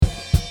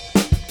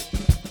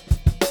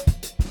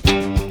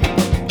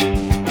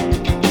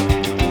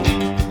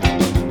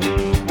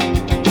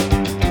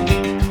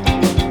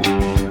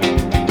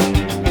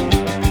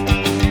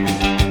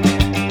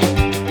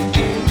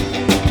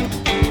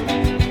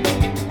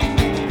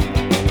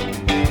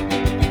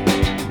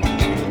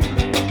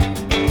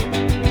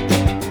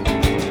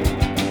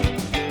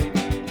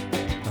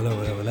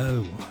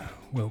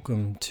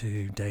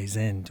Day's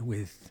End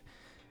with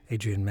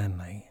Adrian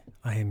Manley.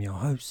 I am your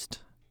host,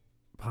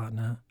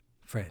 partner,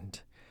 friend,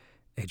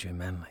 Adrian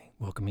Manley,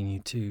 welcoming you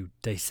to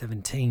Day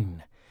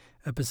 17,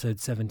 Episode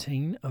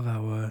 17 of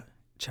our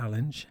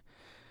challenge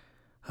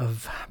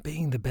of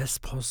being the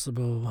best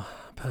possible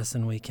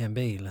person we can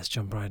be. Let's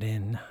jump right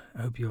in.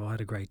 I hope you all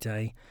had a great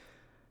day.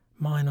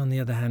 Mine, on the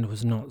other hand,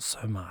 was not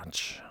so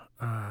much.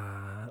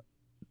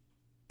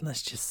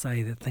 Let's just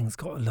say that things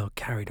got a little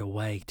carried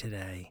away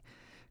today.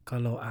 Got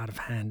a little out of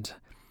hand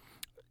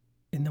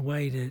in the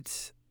way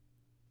that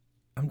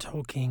I'm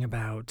talking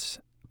about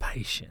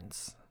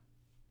patience.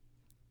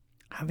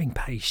 Having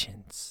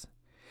patience.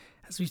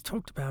 As we've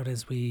talked about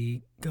as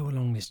we go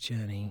along this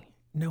journey,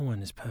 no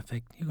one is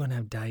perfect. You're going to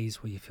have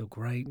days where you feel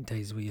great,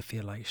 days where you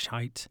feel like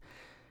shite.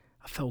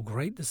 I felt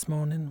great this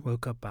morning.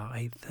 Woke up about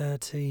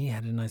 8:30,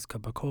 had a nice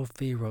cup of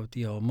coffee, wrote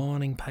the old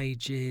morning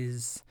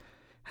pages,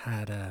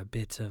 had a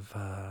bit of,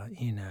 a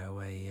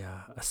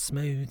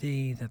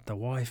smoothie that the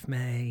wife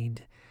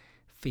made,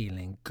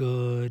 feeling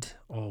good,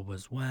 all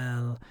was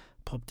well,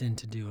 popped in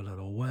to do a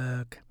little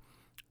work,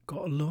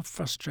 got a little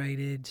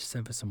frustrated just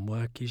over some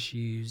work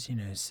issues,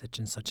 such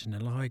and such and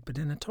the like, but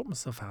then I talked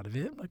myself out of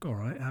it, like, all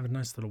right, have a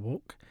nice little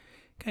walk,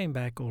 came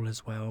back, all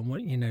is well,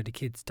 and the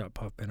kids start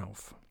popping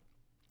off.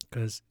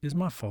 Because it was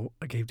my fault.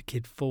 I gave the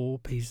kid 4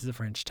 pieces of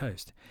French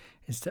toast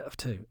instead of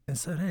 2. And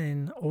so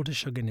then all the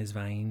sugar in his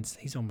veins,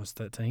 he's almost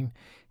 13,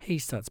 he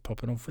starts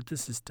popping off with the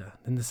sister.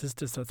 Then the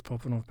sister starts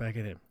popping off back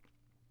at him.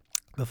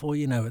 Before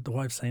you know it, the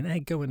wife's saying, hey,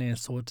 go in there and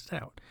sort it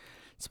out.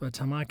 So by the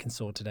time I can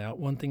sort it out,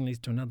 one thing leads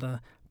to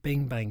another,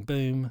 bing, bang,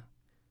 boom.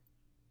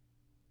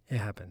 It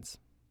happens.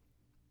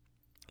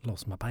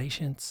 Lost my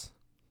patience.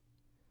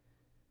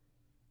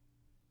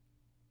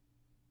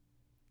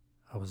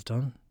 I was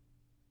done.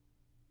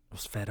 I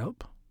was fed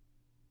up.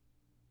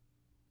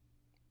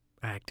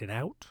 I acted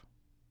out.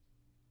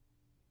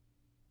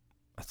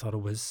 I thought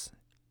it was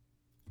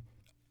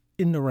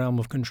in the realm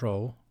of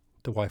control.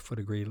 The wife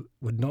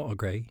would not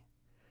agree.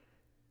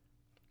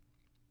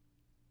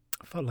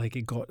 I felt like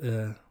it got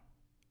the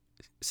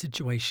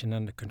situation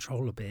under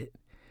control a bit,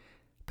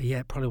 but yeah,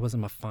 it probably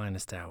wasn't my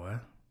finest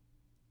hour.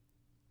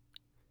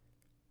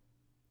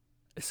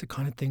 It's the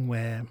kind of thing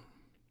where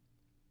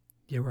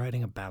you're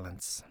riding a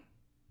balance.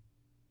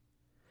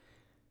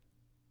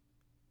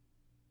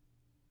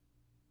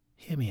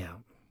 Hear me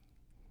out.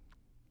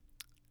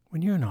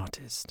 When you're an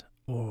artist,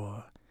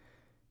 or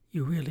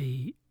you're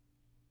really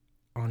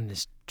on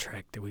this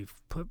track that we've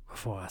put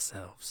before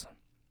ourselves,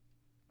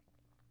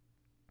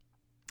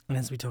 and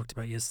as we talked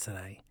about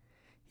yesterday,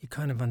 you're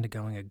kind of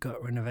undergoing a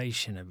gut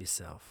renovation of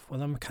yourself.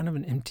 Well, I'm kind of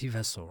an empty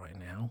vessel right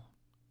now,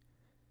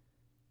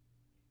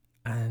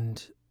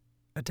 and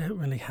I don't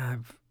really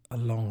have a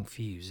long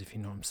fuse, if you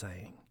know what I'm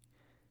saying.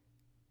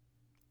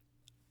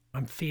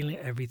 I'm feeling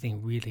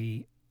everything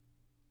really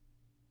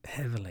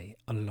heavily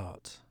a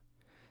lot.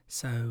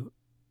 So,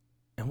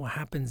 and what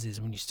happens is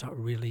when you start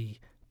really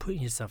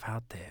putting yourself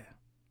out there,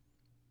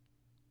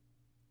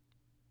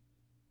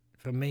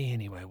 for me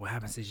anyway, what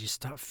happens is you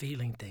start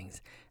feeling things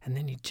and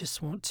then you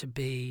just want to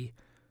be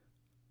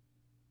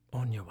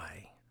on your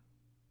way.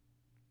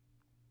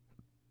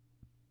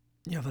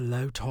 You have a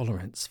low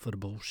tolerance for the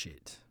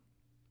bullshit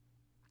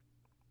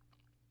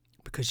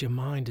because your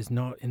mind is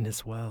not in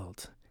this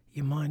world.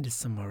 Your mind is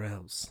somewhere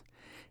else.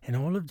 And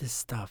all of this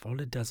stuff,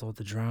 all it does, all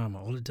the drama,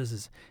 all it does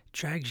is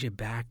drags you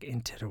back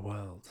into the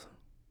world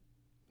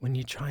when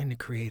you're trying to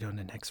create on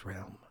the next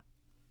realm.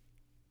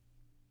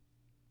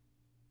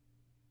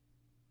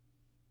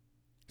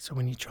 So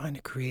when you're trying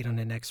to create on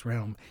the next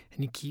realm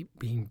and you keep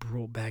being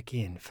brought back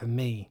in, for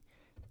me,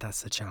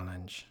 that's a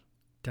challenge.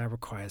 That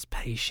requires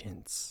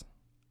patience.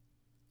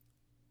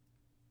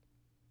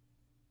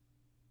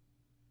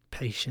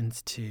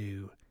 Patience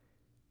to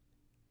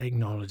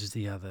acknowledge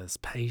the others.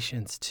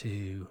 Patience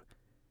to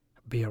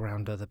be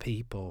around other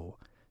people,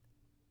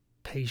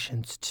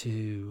 patience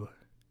to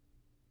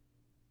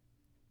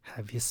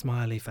have your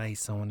smiley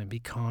face on and be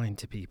kind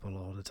to people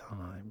all the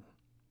time.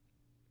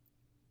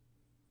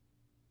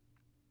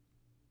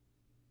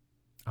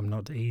 I'm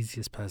not the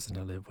easiest person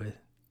to live with.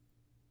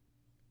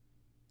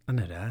 I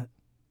know that.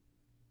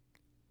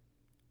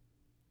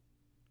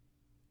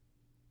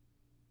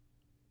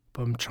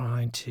 But I'm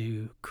trying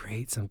to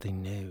create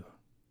something new.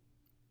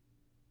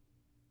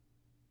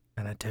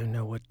 And I don't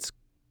know what's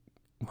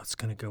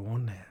going to go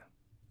on there.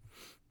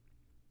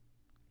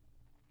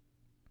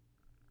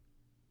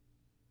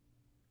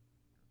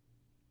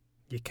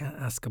 You can't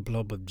ask a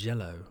blob of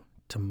jello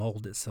to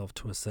mold itself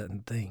to a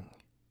certain thing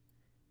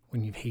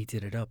when you've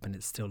heated it up and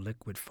it's still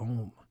liquid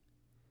form.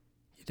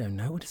 You don't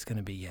know what it's going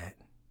to be yet.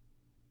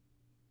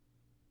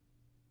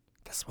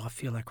 That's what I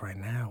feel like right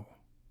now.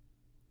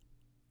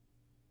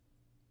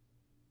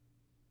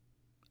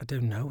 I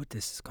don't know what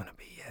this is going to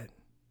be yet.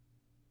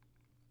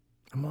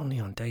 I'm only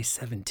on day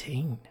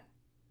 17.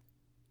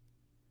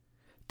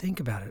 Think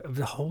about it. Of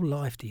the whole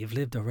life that you've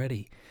lived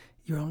already,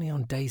 you're only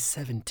on day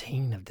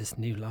 17 of this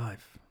new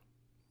life,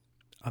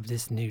 of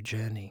this new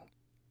journey,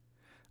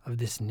 of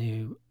this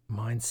new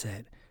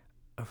mindset,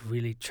 of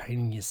really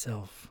training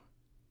yourself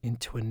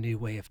into a new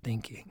way of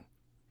thinking,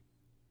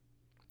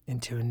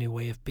 into a new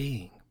way of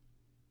being.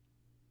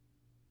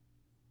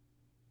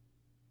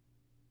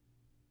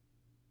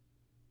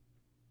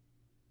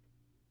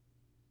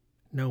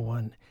 No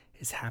one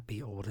is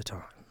happy all the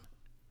time.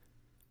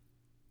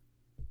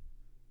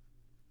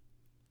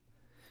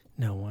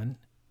 No one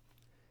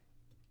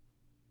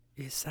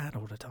is sad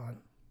all the time.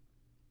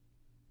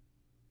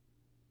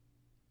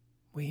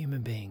 We're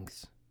human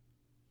beings.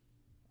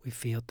 We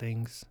feel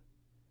things.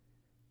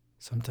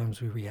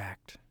 Sometimes we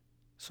react.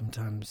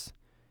 Sometimes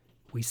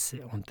we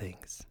sit on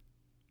things.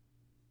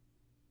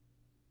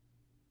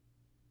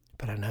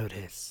 But I know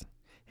this.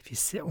 If you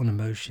sit on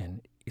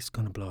emotion, it's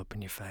going to blow up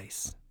in your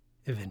face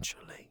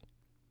eventually.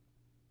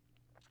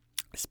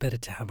 It's better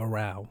to have a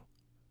row.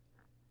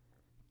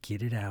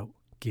 Get it out.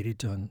 Get it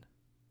done.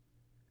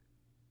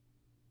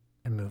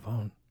 And move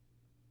on.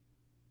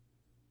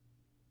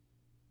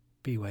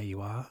 Be where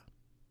you are.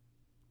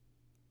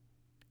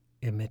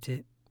 Admit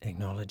it.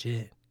 Acknowledge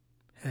it.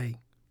 Hey,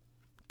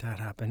 that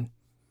happened.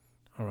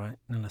 All right,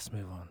 now let's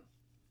move on.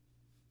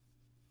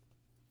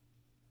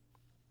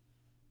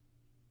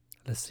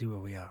 Let's see where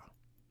we are.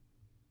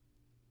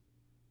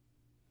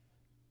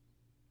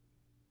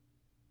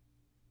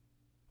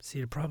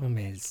 See, the problem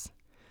is,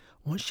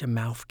 once your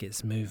mouth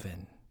gets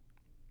moving,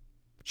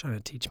 I'm trying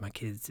to teach my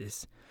kids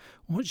this,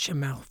 once your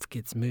mouth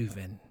gets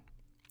moving,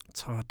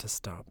 it's hard to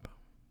stop.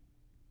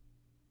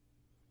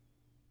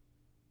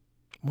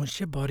 Once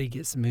your body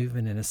gets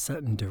moving in a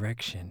certain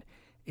direction,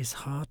 it's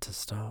hard to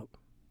stop.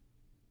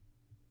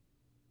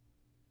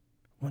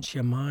 Once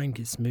your mind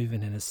gets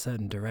moving in a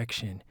certain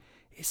direction,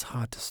 it's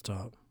hard to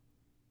stop.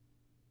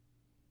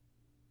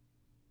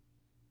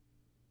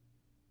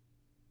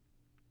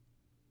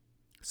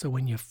 So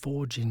when you're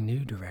forging new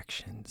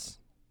directions,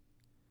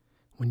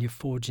 when you're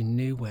forging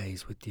new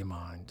ways with your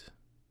mind,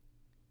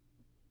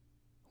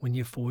 when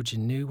you're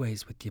forging new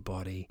ways with your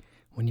body,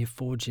 when you're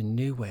forging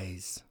new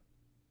ways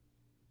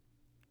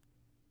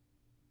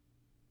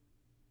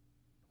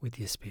with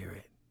your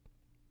spirit,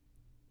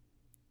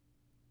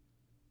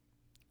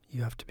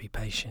 you have to be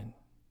patient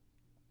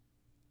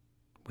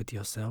with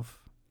yourself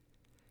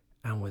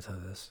and with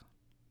others.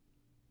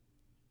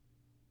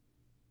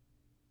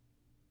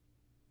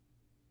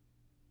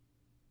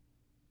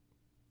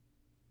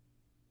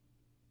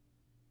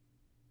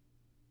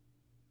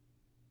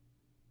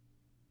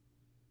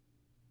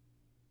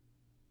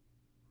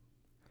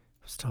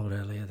 I was told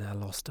earlier that I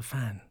lost a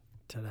fan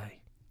today.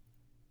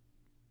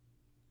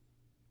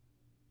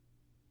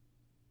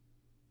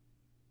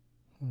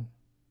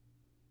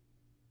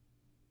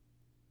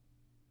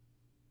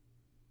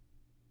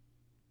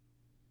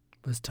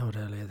 I was told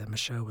earlier that my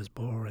show was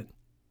boring.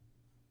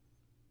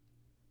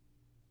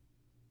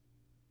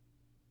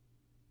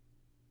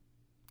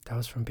 That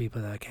was from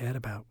people that I cared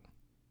about.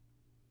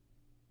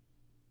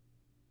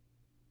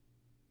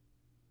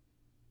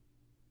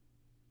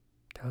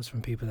 That was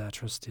from people that I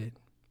trusted.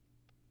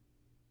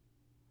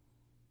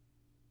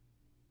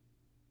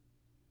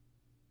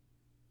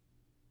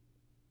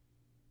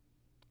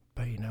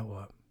 But you know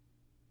what?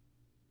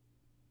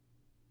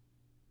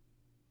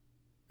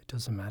 It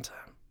doesn't matter.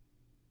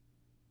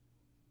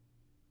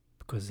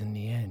 Because in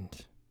the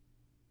end,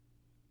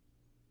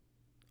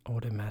 all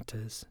that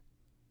matters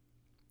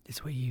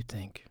is what you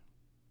think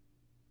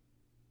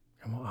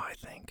and what I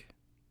think.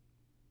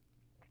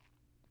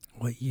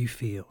 What you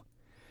feel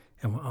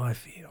and what I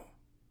feel.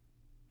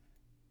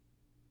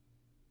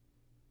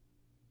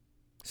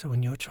 So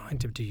when you're trying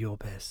to do your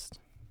best,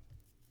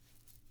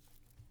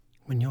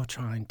 when you're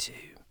trying to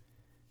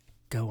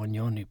go on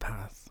your new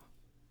path,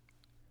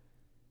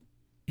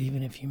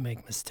 even if you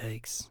make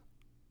mistakes,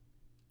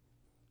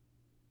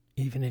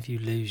 even if you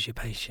lose your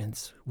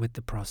patience with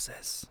the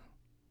process,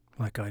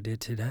 like I did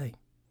today,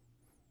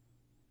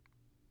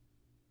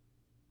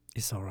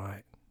 it's all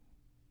right.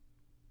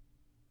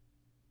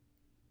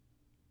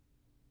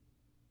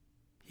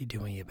 You're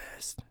doing your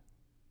best.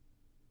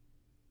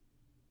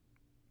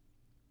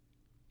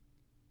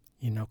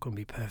 You're not going to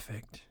be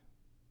perfect.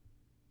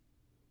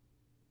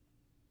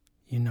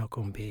 You're not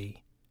going to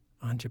be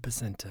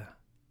 100%er.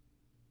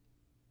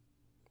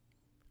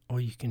 All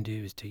you can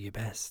do is do your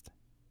best.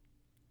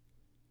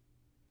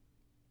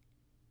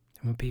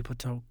 And when people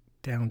talk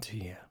down to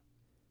you,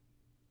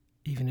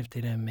 even if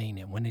they don't mean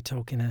it, when they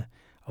talk in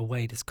a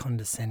way that's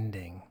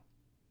condescending.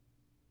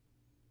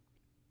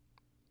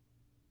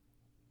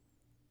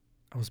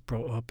 I was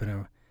brought up in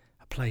a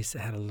place that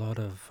had a lot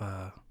of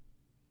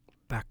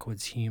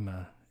backwards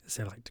humour, as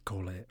they like to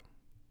call it.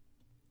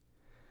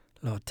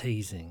 A lot of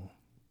teasing.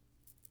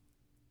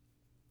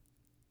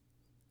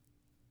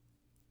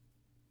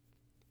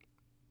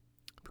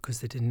 Because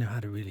they didn't know how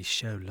to really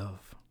show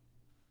love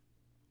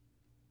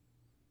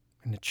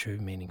in a true,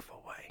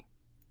 meaningful way.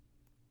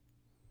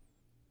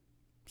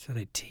 So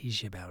they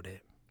tease you about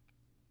it.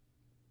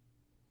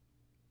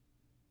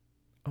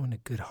 Oh, in a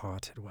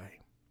good-hearted way.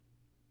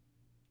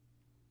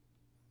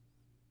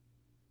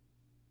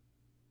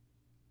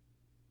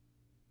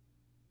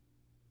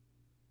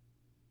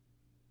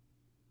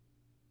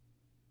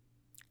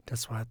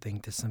 That's why I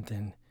think there's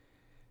something,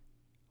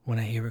 when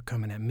I hear it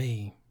coming at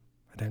me,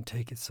 I don't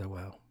take it so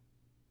well.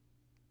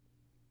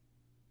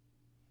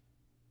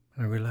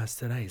 And I realize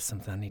today is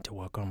something I need to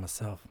work on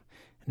myself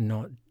and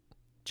not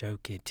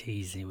joke it,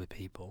 tease it with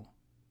people.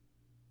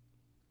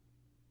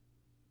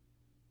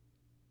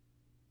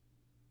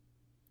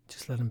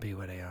 Just let them be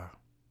where they are.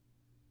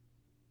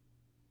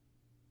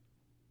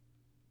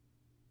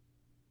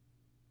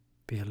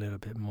 Be a little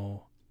bit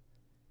more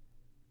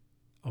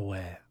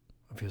aware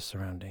of your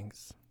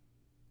surroundings.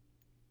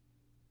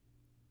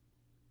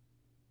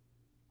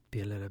 Be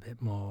a little bit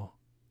more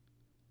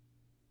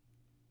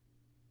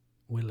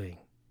willing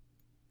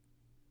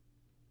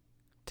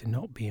to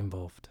not be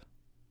involved.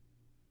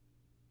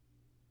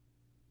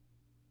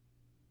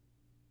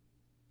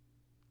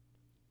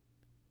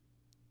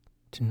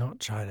 To not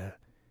try to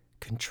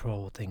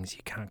control things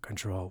you can't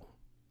control.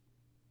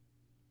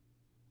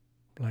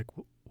 Like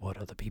what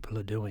other people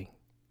are doing.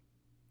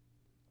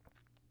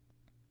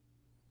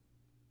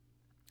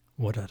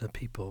 What other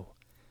people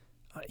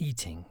are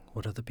eating.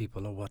 What other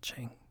people are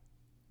watching.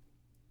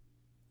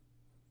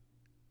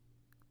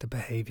 The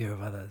behavior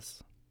of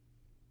others.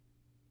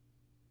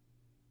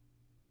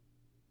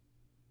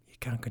 You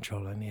can't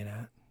control any of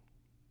that.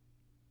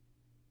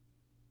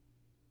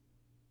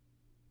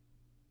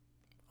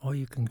 All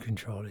you can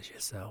control is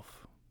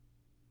yourself.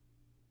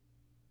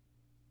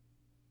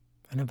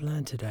 And I've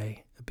learned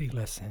today a big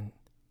lesson,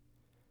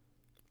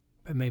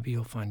 but maybe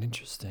you'll find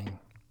interesting.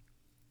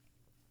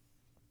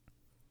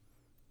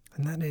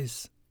 And that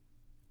is,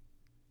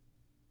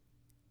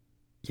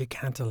 you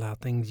can't allow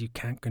things you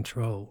can't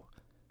control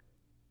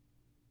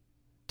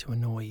to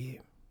annoy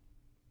you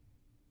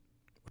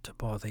or to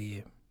bother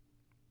you.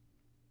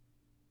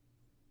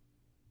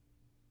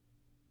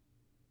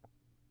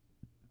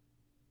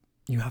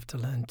 You have to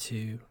learn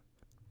to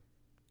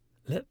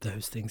let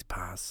those things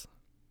pass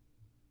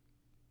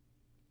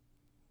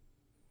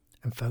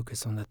and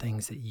focus on the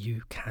things that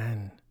you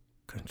can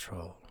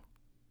control,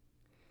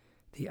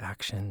 the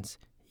actions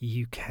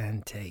you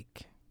can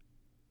take,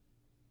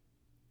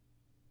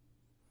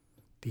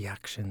 the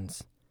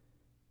actions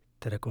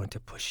that are going to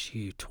push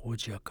you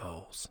towards your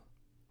goals,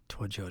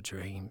 towards your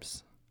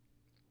dreams,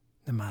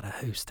 no matter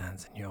who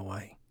stands in your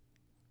way.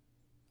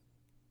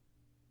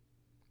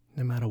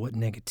 No matter what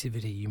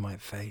negativity you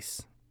might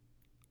face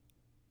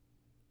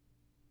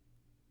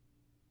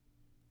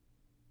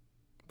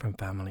from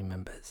family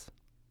members,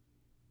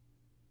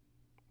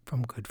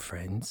 from good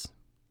friends,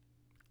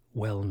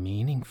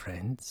 well-meaning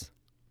friends,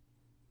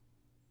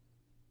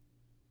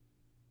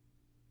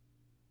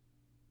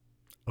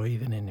 or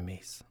even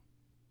enemies.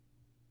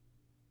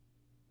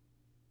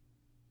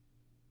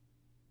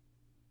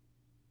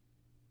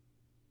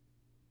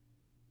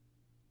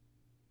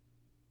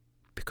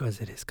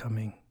 Because it is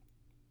coming.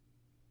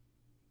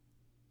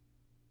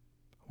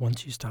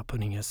 Once you start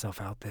putting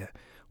yourself out there,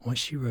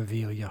 once you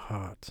reveal your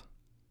heart,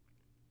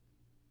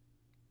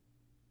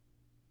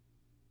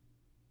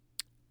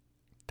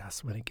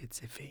 that's when it gets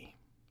iffy.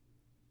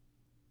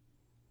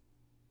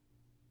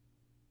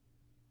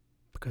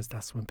 Because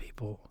that's when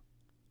people,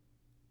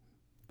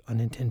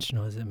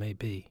 unintentional as it may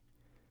be,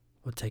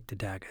 will take the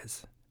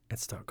daggers and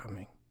start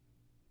coming.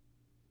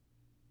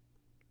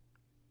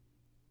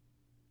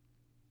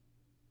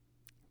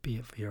 Be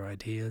it for your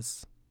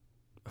ideas,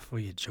 or for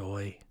your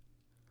joy,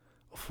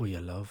 or for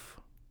your love,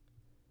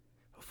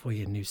 or for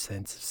your new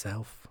sense of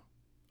self,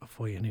 or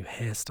for your new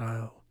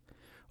hairstyle,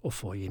 or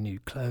for your new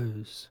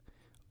clothes,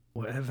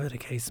 whatever the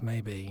case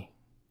may be,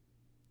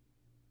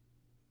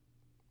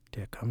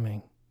 they're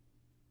coming.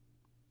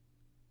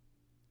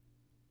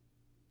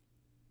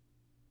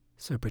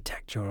 So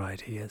protect your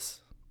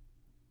ideas.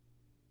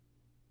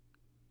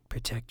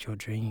 Protect your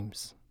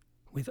dreams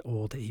with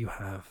all that you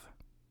have.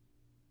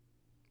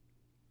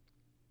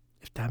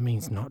 If that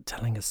means not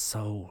telling a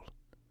soul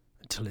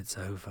until it's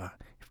over,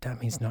 if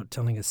that means not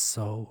telling a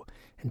soul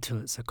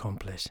until it's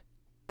accomplished,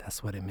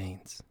 that's what it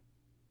means.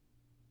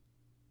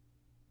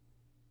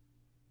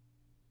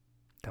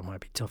 That might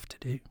be tough to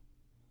do,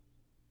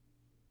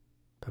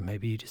 but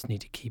maybe you just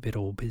need to keep it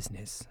all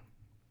business.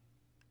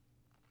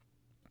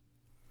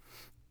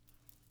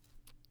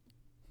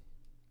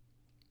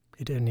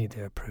 You don't need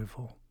their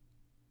approval.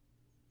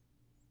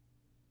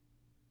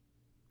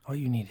 All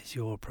you need is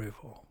your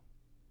approval.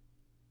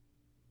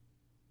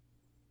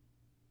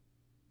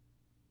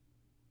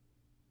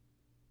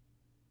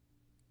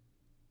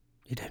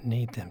 You don't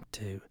need them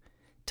to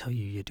tell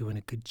you you're doing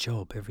a good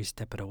job every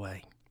step of the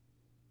way.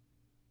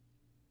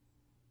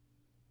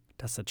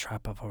 That's a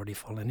trap I've already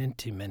fallen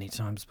into many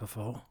times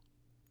before.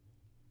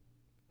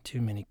 Too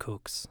many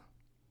cooks.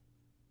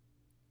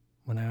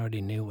 When I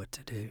already knew what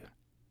to do.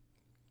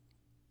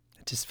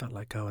 It just felt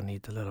like, oh, I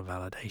need a little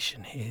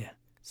validation here.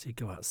 So you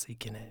go out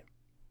seeking it.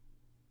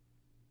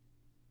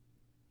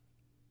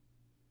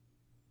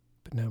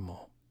 But no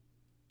more.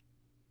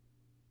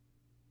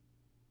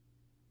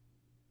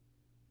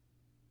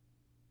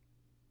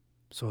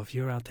 So if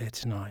you're out there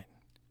tonight,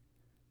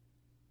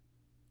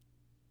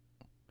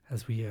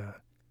 as we are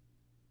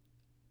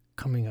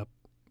coming up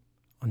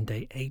on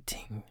day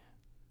 18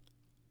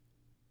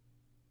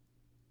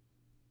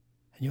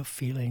 and you're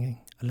feeling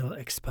a little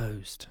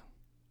exposed.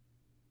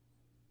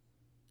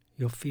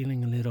 You're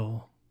feeling a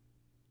little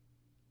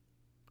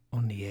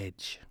on the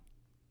edge.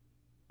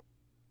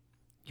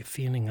 You're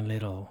feeling a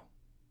little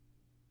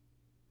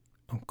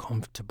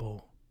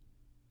uncomfortable.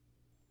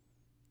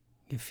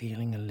 You're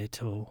feeling a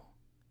little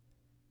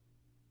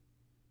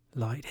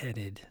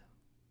lightheaded.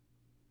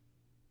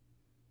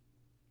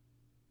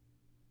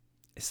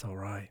 It's all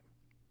right.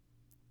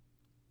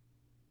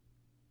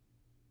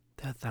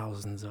 There are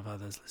thousands of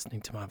others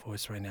listening to my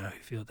voice right now who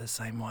feel the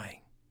same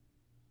way.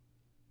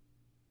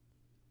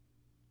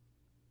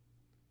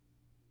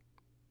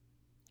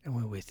 And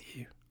we're with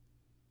you.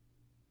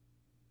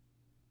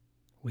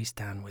 We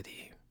stand with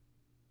you.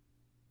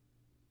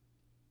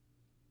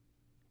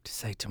 To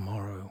say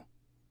tomorrow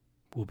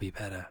will be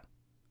better.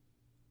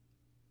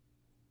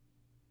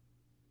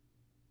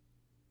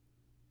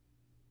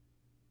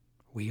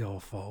 We all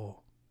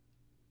fall.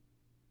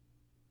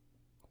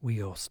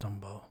 We all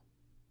stumble.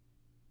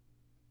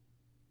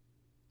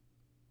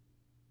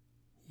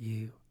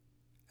 You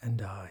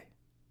and I.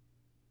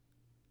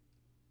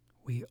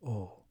 We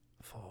all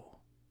fall.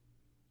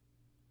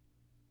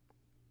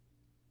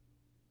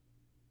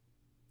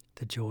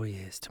 The joy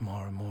is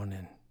tomorrow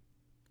morning,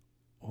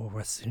 or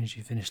as soon as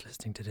you finish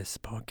listening to this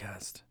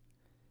podcast,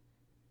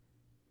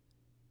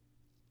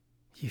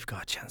 you've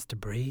got a chance to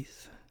breathe.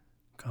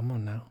 Come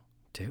on now,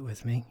 do it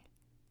with me.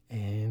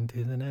 In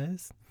through the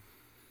nose,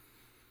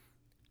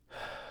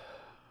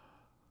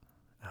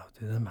 out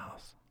through the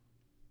mouth.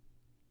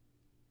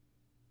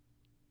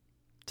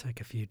 Take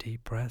a few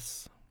deep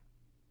breaths.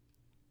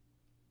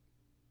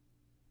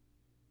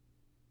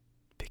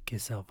 Pick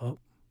yourself up.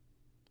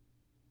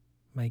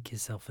 Make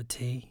yourself a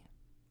tea.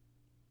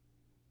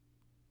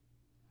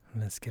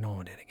 And let's get on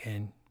with it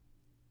again.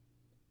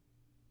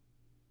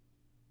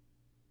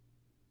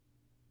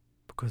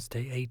 Because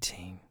day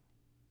 18,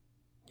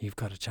 you've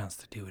got a chance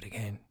to do it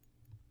again.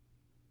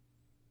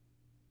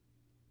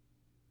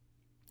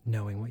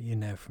 Knowing what you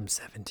know from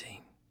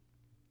 17.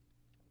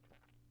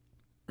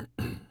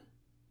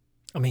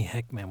 I mean,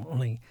 heck, man, we're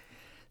only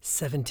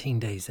 17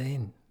 days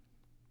in.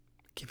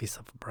 Give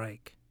yourself a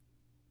break.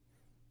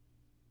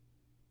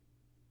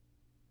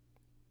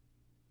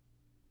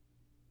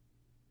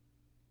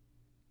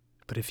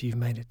 But if you've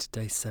made it to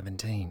day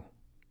 17,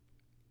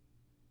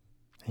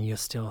 and you're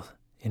still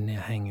in there,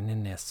 hanging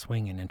in there,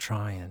 swinging and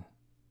trying,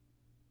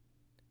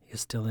 you're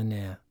still in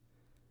there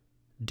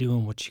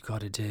doing what you got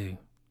to do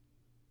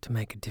to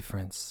make a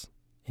difference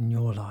in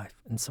your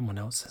life and someone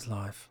else's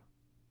life.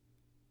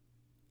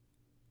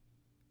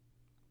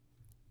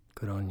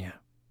 Good on you.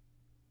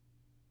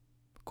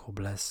 God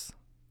bless.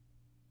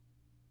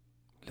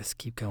 Let's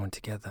keep going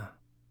together.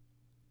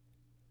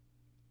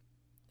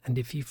 And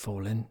if you've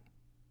fallen,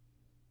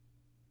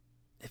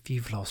 if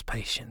you've lost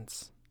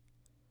patience,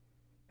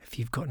 if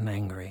you've gotten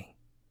angry,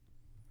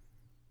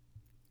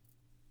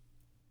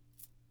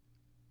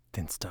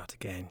 then start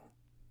again.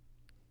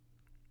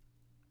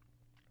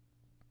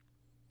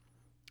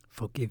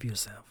 Forgive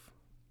yourself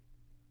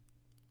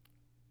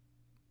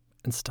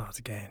and start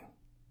again.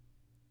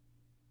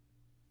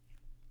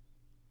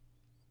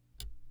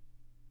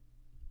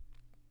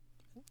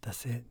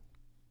 That's it.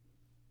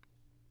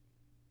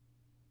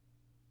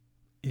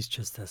 It's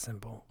just that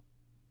simple.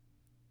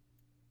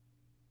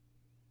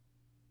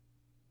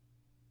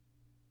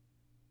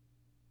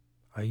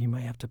 Or you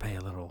may have to pay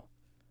a little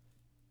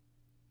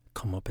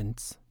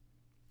comeuppance.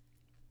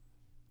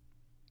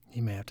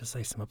 You may have to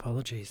say some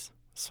apologies.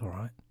 It's all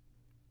right.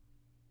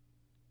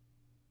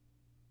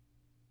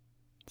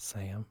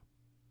 Say them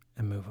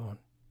and move on.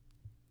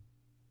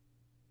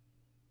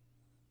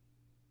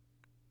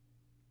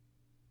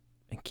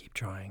 And keep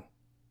trying.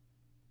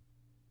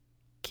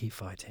 Keep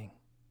fighting.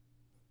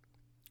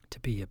 To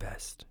be your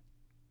best.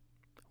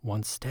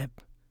 One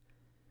step,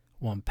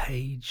 one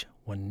page,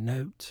 one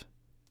note,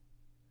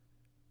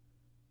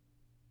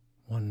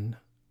 one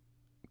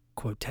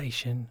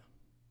quotation,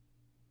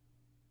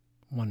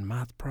 one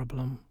math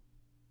problem,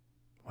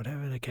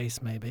 whatever the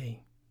case may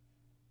be.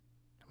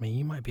 I mean,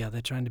 you might be out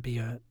there trying to be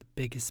the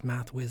biggest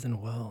math whiz in the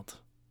world.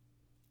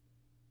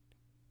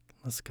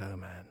 Let's go,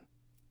 man.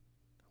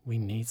 We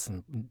need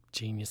some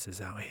geniuses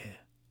out here.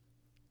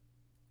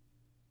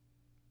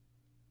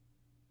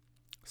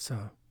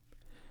 So,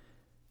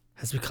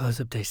 as we close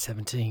up day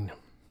 17,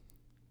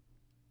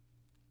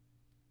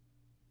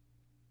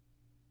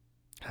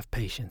 have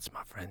patience,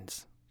 my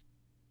friends,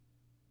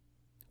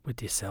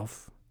 with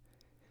yourself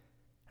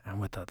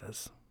and with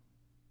others.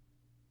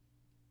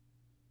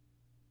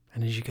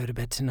 And as you go to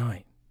bed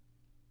tonight,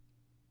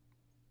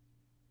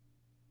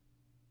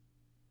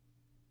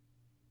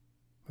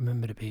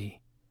 remember to be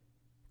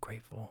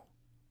grateful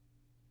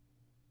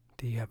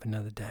that you have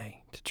another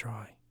day to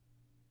try.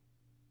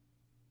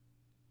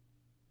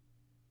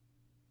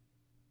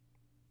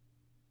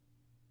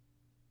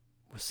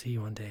 We'll see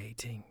you on day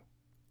 18.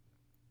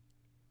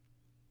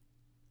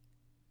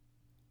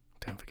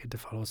 Don't forget to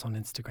follow us on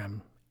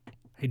Instagram,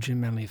 Adrian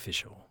Manley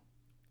Official.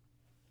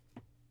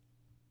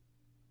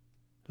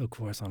 Look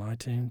for us on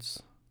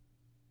iTunes,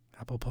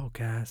 Apple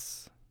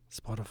Podcasts,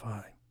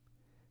 Spotify.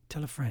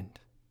 Tell a friend.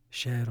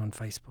 Share it on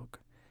Facebook.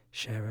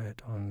 Share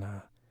it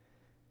on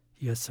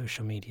your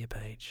social media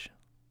page.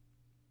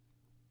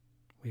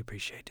 We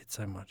appreciate it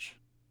so much.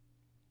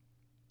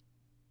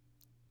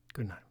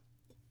 Good night.